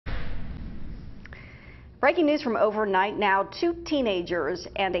Breaking news from overnight now. 2 teenagers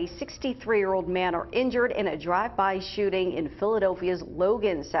and a 63-year-old man are injured in a drive-by shooting in Philadelphia's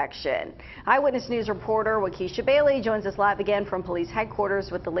Logan section. Eyewitness News reporter Wakisha Bailey joins us live again from police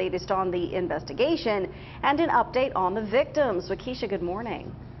headquarters with the latest on the investigation and an update on the victims. Wakisha, good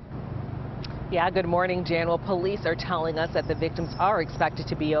morning. Yeah, good morning, Jan. Well, police are telling us that the victims are expected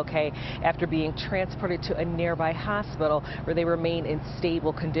to be okay after being transported to a nearby hospital where they remain in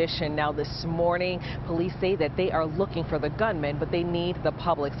stable condition. Now, this morning, police say that they are looking for the gunman, but they need the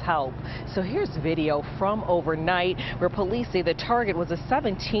public's help. So here's video from overnight where police say the target was a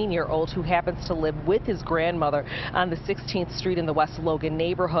 17-year-old who happens to live with his grandmother on the 16th Street in the West Logan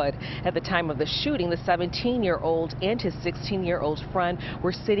neighborhood. At the time of the shooting, the 17-year-old and his 16-year-old friend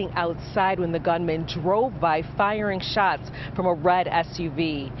were sitting outside when the gunman drove by firing shots from a red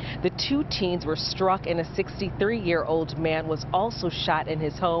SUV. The 2 teens were struck and a 63-year-old man was also shot in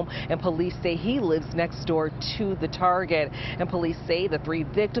his home, and police say he lives next door to the target. And police say the 3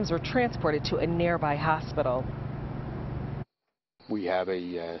 victims were transported to a nearby hospital. We have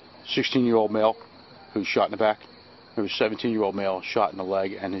a 16-year-old male who's shot in the back. There was a 17-year-old male shot in the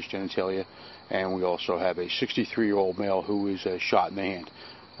leg and his genitalia. And we also have a 63-year-old male who is shot in the hand.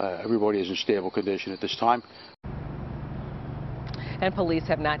 Everybody is in stable condition at this time. And police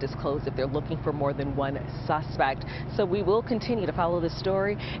have not disclosed if they're looking for more than one suspect. So we will continue to follow this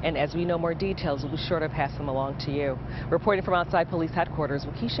story, and as we know more details, we'll be sure to pass them along to you. Reporting from outside police headquarters,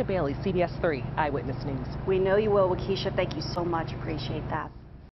 Wakisha Bailey, CBS 3 Eyewitness News. We know you will, Wakisha. Thank you so much. Appreciate that.